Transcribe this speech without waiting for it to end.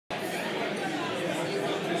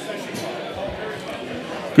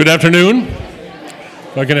Good afternoon.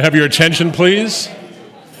 If I can have your attention, please.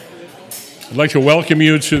 I'd like to welcome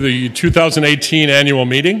you to the 2018 annual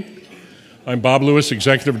meeting. I'm Bob Lewis,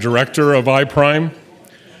 Executive Director of iPrime.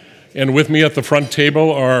 And with me at the front table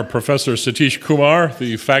are Professor Satish Kumar,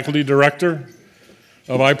 the Faculty Director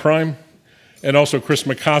of iPrime, and also Chris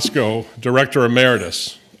McCosco, Director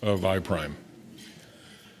Emeritus of iPrime.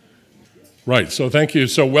 Right, so thank you.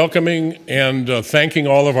 So welcoming and thanking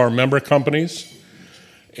all of our member companies.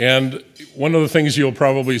 And one of the things you'll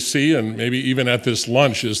probably see, and maybe even at this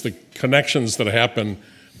lunch, is the connections that happen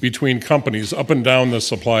between companies up and down the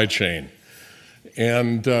supply chain.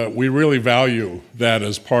 And we really value that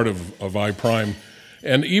as part of iPrime.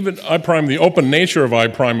 And even iPrime, the open nature of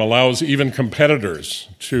iPrime allows even competitors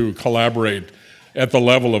to collaborate at the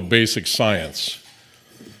level of basic science,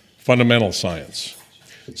 fundamental science.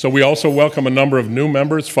 So we also welcome a number of new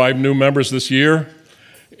members, 5 new members this year.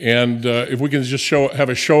 And if we can just have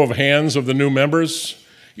a show of hands of the new members.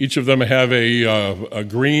 Each of them have a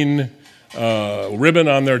green ribbon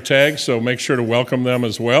on their tag, so make sure to welcome them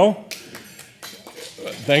as well.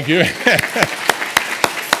 Thank you.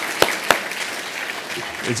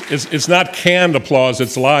 It's not canned applause,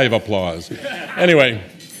 it's live applause. Anyway,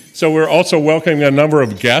 so we're also welcoming a number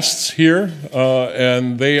of guests here,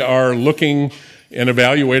 and they are looking and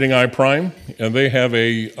evaluating iPrime, and they have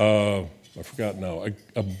I forgot now,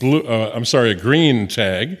 a green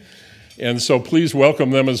tag. And so please welcome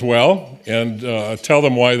them as well and tell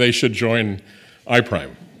them why they should join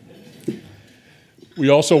iPrime. We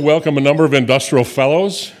also welcome a number of industrial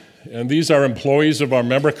fellows, and these are employees of our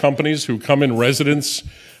member companies who come in residence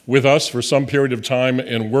with us for some period of time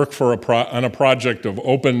and work on a project of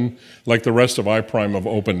open, like the rest of iPrime, of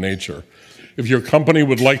open nature. If your company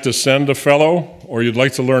would like to send a fellow or you'd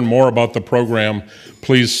like to learn more about the program,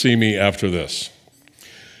 please see me after this.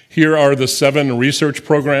 Here are the 7 research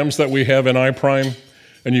programs that we have in iPrime,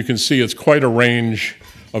 and you can see it's quite a range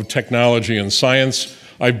of technology and science.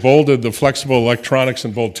 I bolded the flexible electronics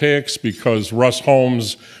and voltaics because Russ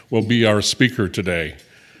Holmes will be our speaker today,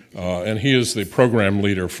 and he is the program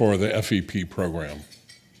leader for the FEP program.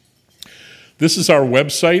 This is our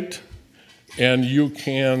website. And you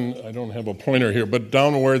can, I don't have a pointer here, but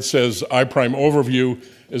down where it says iPrime Overview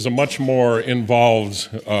is a much more involved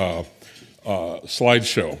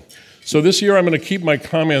slideshow. So this year I'm going to keep my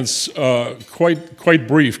comments quite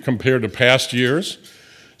brief compared to past years.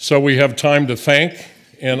 So we have time to thank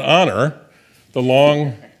and honor the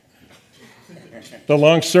long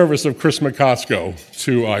service of Chris McCosco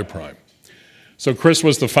to iPrime. So Chris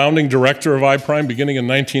was the founding director of iPrime beginning in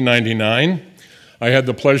 1999. I had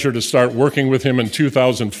the pleasure to start working with him in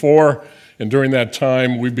 2004, and during that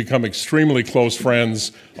time, we've become extremely close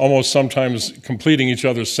friends, almost sometimes completing each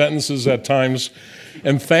other's sentences at times.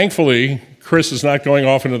 And thankfully, Chris is not going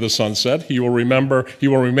off into the sunset. He will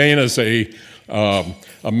remain as a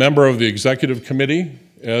member of the executive committee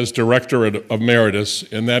as director emeritus,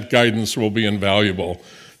 and that guidance will be invaluable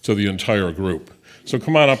to the entire group. So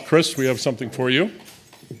come on up, Chris. We have something for you.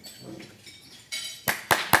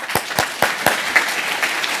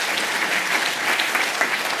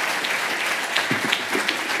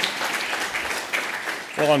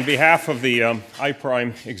 Well, on behalf of the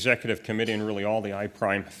iPrime Executive Committee and really all the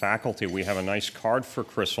iPrime faculty, we have a nice card for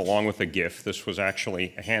Chris along with a gift. This was actually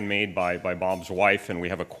handmade by Bob's wife, and we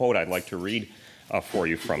have a quote I'd like to read for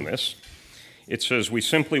you from this. It says, "We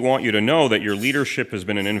simply want you to know that your leadership has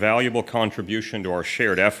been an invaluable contribution to our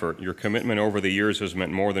shared effort. Your commitment over the years has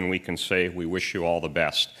meant more than we can say. We wish you all the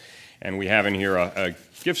best." And we have in here a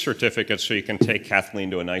gift certificate so you can take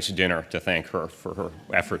Kathleen to a nice dinner to thank her for her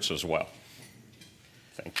efforts as well.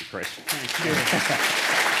 Thank you, Chris. Thank you.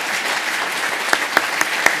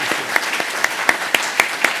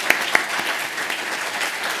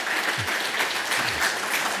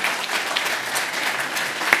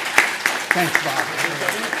 Thanks, Bob.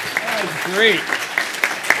 That was great.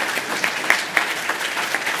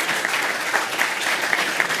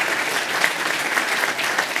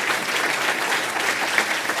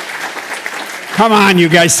 Come on, you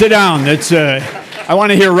guys, sit down. I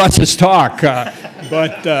want to hear Russ's talk.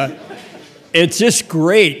 But it's just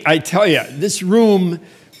great. I tell you, this room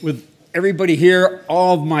with everybody here,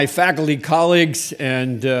 all of my faculty colleagues,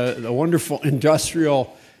 and the wonderful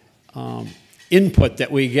industrial input that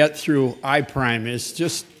we get through iPrime is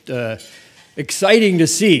just exciting to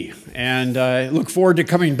see. And I look forward to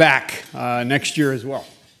coming back next year as well.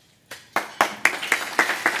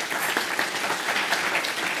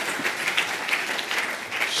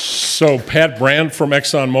 So Pat Brandt from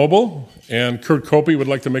ExxonMobil and Kurt Kopey would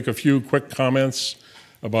like to make a few quick comments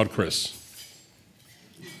about Chris.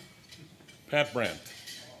 Pat Brandt.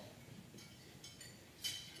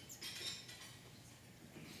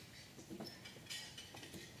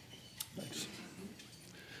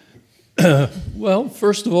 Well,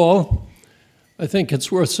 first of all, I think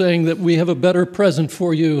it's worth saying that we have a better present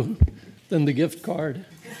for you than the gift card.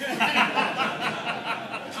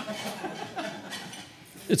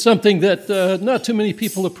 It's something that not too many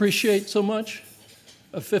people appreciate so much,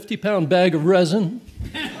 a 50-pound bag of resin.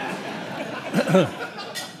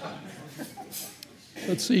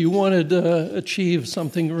 Let's see, you wanted to achieve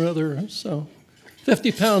something or other, so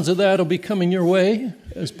 50 pounds of that will be coming your way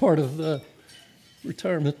as part of the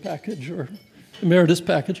retirement package or emeritus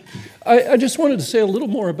package. I just wanted to say a little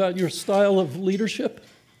more about your style of leadership.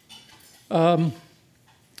 Your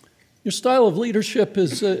style of leadership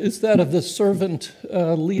is that of the servant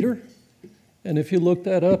leader, and if you look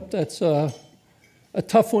that up, that's a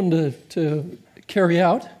tough one to carry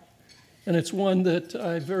out, and it's one that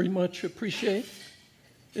I very much appreciate.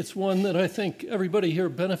 It's one that I think everybody here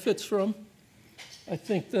benefits from. I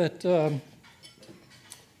think that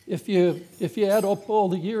if you add up all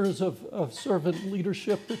the years of servant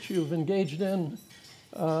leadership that you've engaged in,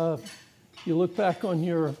 you look back on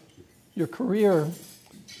your career,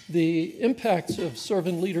 the impacts of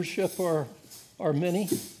servant leadership are many,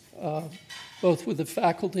 both with the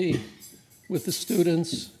faculty, with the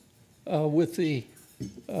students, with the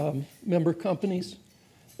member companies.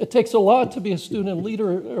 It takes a lot to be a student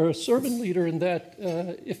leader or a servant leader in that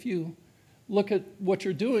if you look at what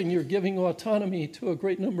you're doing, you're giving autonomy to a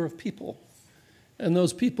great number of people. And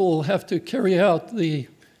those people have to carry out the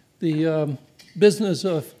business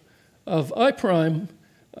of iPrime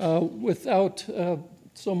without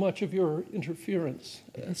so much of your interference.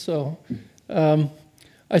 So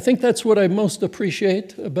I think that's what I most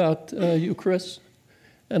appreciate about you, Chris.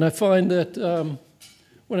 And I find that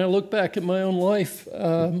when I look back at my own life,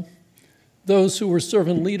 those who were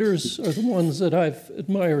servant leaders are the ones that I've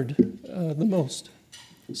admired the most.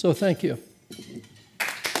 So thank you.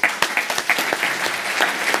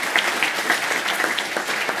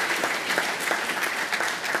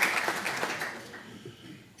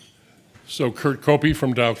 So Kurt Copey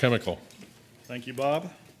from Dow Chemical. Thank you, Bob.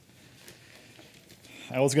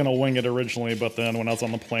 I was going to wing it originally, but then when I was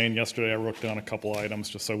on the plane yesterday, I wrote down a couple items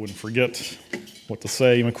just so I wouldn't forget what to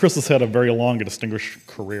say. I mean, Chris has had a very long and distinguished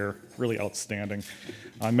career, really outstanding.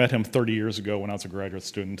 I met him 30 years ago when I was a graduate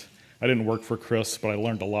student. I didn't work for Chris, but I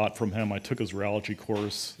learned a lot from him. I took his rheology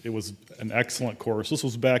course. It was an excellent course. This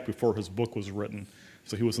was back before his book was written,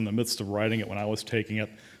 so he was in the midst of writing it when I was taking it.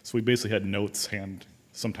 So we basically had notes,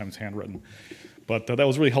 sometimes handwritten. But that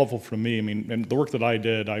was really helpful for me. I mean, and the work that I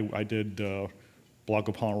did block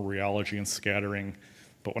polymer rheology and scattering.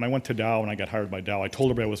 But when I went to Dow and I got hired by Dow, I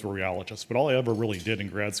told everybody I was a rheologist. But all I ever really did in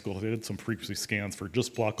grad school, I did some frequency scans for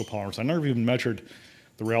just block polymers. I never even measured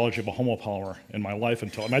the rheology of a homopolymer in my life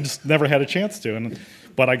and I just never had a chance to.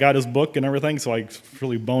 But I got his book and everything, so I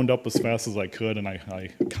really boned up as fast as I could, and I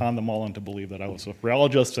conned them all into believe that I was a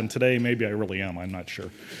rheologist, and today maybe I really am, I'm not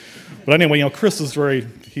sure. But anyway, you know, Chris is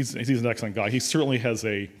he's an excellent guy. He certainly has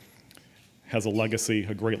a legacy,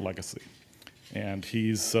 a great legacy. And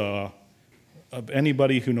he's, of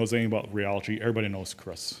anybody who knows anything about rheology, everybody knows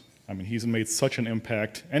Chris. I mean, he's made such an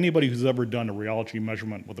impact. Anybody who's ever done a rheology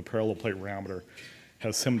measurement with a parallel plate rheometer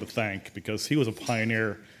has him to thank, because he was a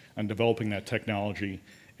pioneer on developing that technology.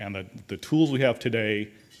 And the tools we have today,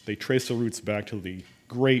 they trace the roots back to the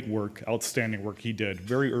great work, outstanding work he did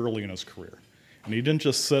very early in his career. And he didn't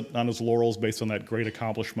just sit on his laurels based on that great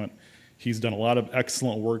accomplishment. He's done a lot of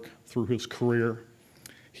excellent work through his career.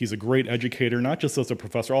 He's a great educator, not just as a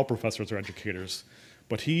professor, all professors are educators,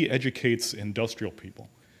 but he educates industrial people,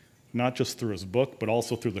 not just through his book, but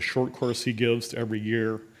also through the short course he gives every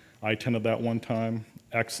year. I attended that one time,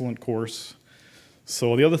 excellent course.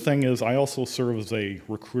 So the other thing is I also serve as a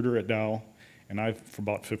recruiter at Dow, and for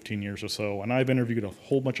about 15 years or so, and I've interviewed a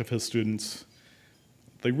whole bunch of his students.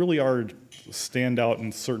 They really are stand out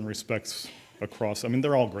in certain respects across, I mean,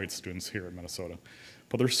 they're all great students here at Minnesota.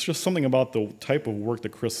 But there's just something about the type of work that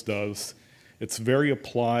Chris does. It's very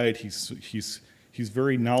applied. He's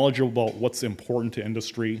very knowledgeable about what's important to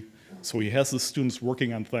industry. So he has the students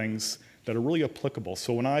working on things that are really applicable.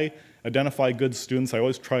 So when I identify good students, I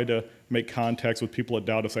always try to make contacts with people at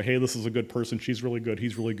Dow to say, hey, this is a good person, she's really good,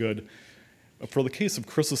 he's really good. For the case of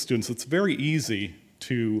Chris's students, it's very easy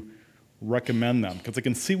to recommend them because they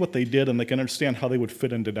can see what they did and they can understand how they would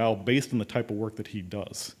fit into Dow based on the type of work that he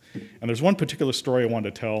does. And there's one particular story I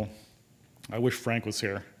wanted to tell. I wish Frank was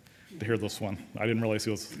here to hear this one. I didn't realize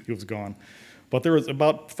he was gone. But there was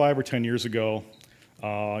about 5 or 10 years ago,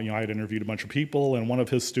 I had interviewed a bunch of people, and one of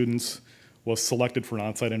his students was selected for an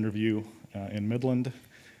on-site interview in Midland.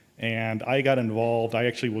 And I got involved. I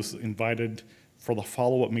actually was invited for the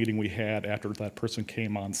follow-up meeting we had after that person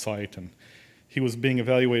came on site. And he was being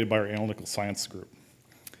evaluated by our analytical science group.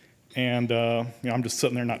 And I'm just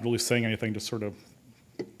sitting there not really saying anything, just sort of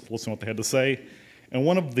listening to what they had to say. And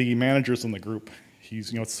one of the managers in the group,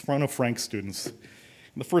 it's in front of Frank's students. And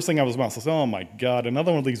the first thing I was about to say, oh my God,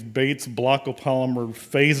 another one of these Bates blockopolymer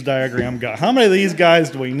phase diagram guys. How many of these guys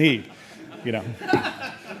do we need?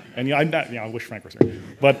 And I wish Frank was here.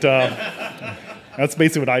 But that's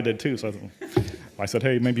basically what I did too. So I said,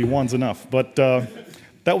 hey, maybe one's enough. But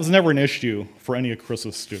that was never an issue for any of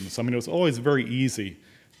Chris's students. I mean, it was always very easy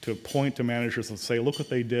to point to managers and say, look what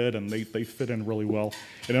they did, and they fit in really well.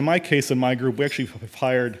 And in my case, in my group, we actually have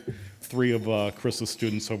hired 3 of Chris's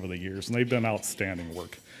students over the years, and they've done outstanding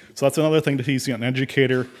work. So that's another thing that he's an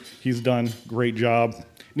educator. He's done a great job. And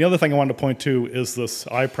the other thing I wanted to point to is this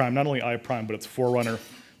iPrime, not only iPrime, but its forerunner,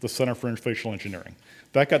 the Center for Informational Engineering.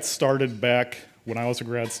 That got started back when I was a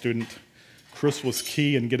grad student. Chris was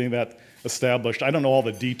key in getting that established. I don't know all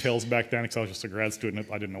the details back then because I was just a grad student.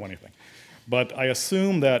 I didn't know anything. But I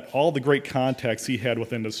assume that all the great contacts he had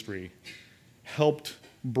with industry helped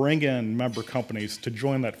bring in member companies to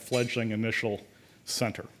join that fledgling initial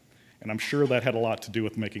center. And I'm sure that had a lot to do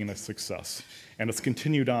with making it a success. And it's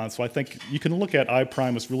continued on. So I think you can look at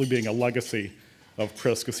iPrime as really being a legacy of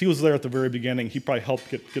Chris, because he was there at the very beginning. He probably helped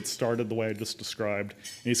get started the way I just described.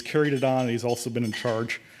 And he's carried it on, and he's also been in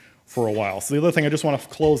charge for a while. So the other thing I just want to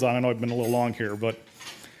close on, I know I've been a little long here, but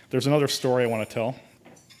there's another story I want to tell.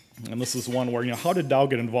 And this is one where, how did Dow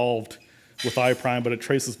get involved with iPrime, but it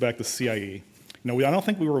traces back to CIE. I don't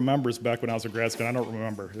think we were members back when I was a grad student. I don't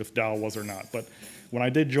remember if Dow was or not. But when I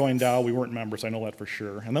did join Dow, we weren't members. I know that for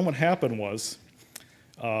sure. And then what happened was,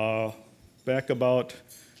 back about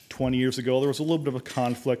 20 years ago, there was a little bit of a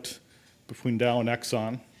conflict between Dow and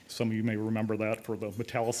Exxon. Some of you may remember that for the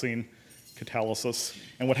metallocene catalysis.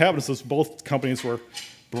 And what happened is both companies were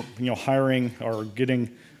hiring or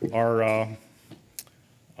getting our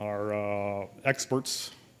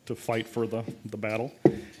experts to fight for the battle.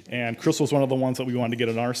 And Chris was one of the ones that we wanted to get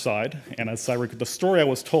on our side. And as the story I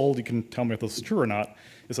was told, you can tell me if this is true or not,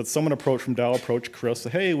 is that someone from Dow approached Chris,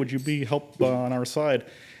 said, hey, would you help on our side?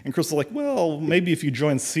 And Chris was like, well, maybe if you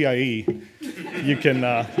join CIE, you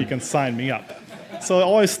can sign me up. So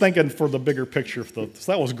always thinking for the bigger picture. So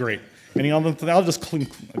that was great. And I'll just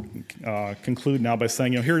conclude now by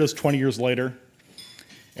saying, here it is 20 years later.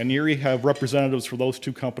 And here we have representatives for those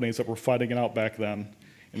 2 companies that were fighting it out back then.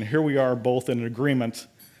 And here we are both in an agreement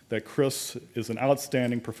that Chris is an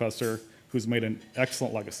outstanding professor who's made an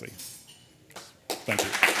excellent legacy. Thank you.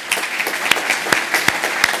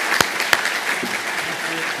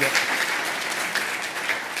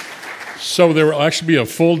 So there will actually be a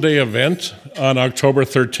full-day event on October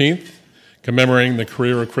 13th commemorating the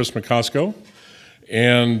career of Chris McCosco.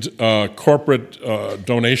 And corporate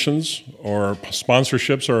donations or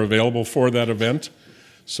sponsorships are available for that event.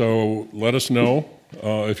 So let us know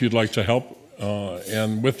if you'd like to help.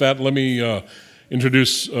 And with that, let me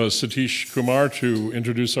introduce Satish Kumar to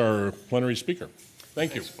introduce our plenary speaker.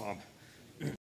 Thank you. Thanks, Bob.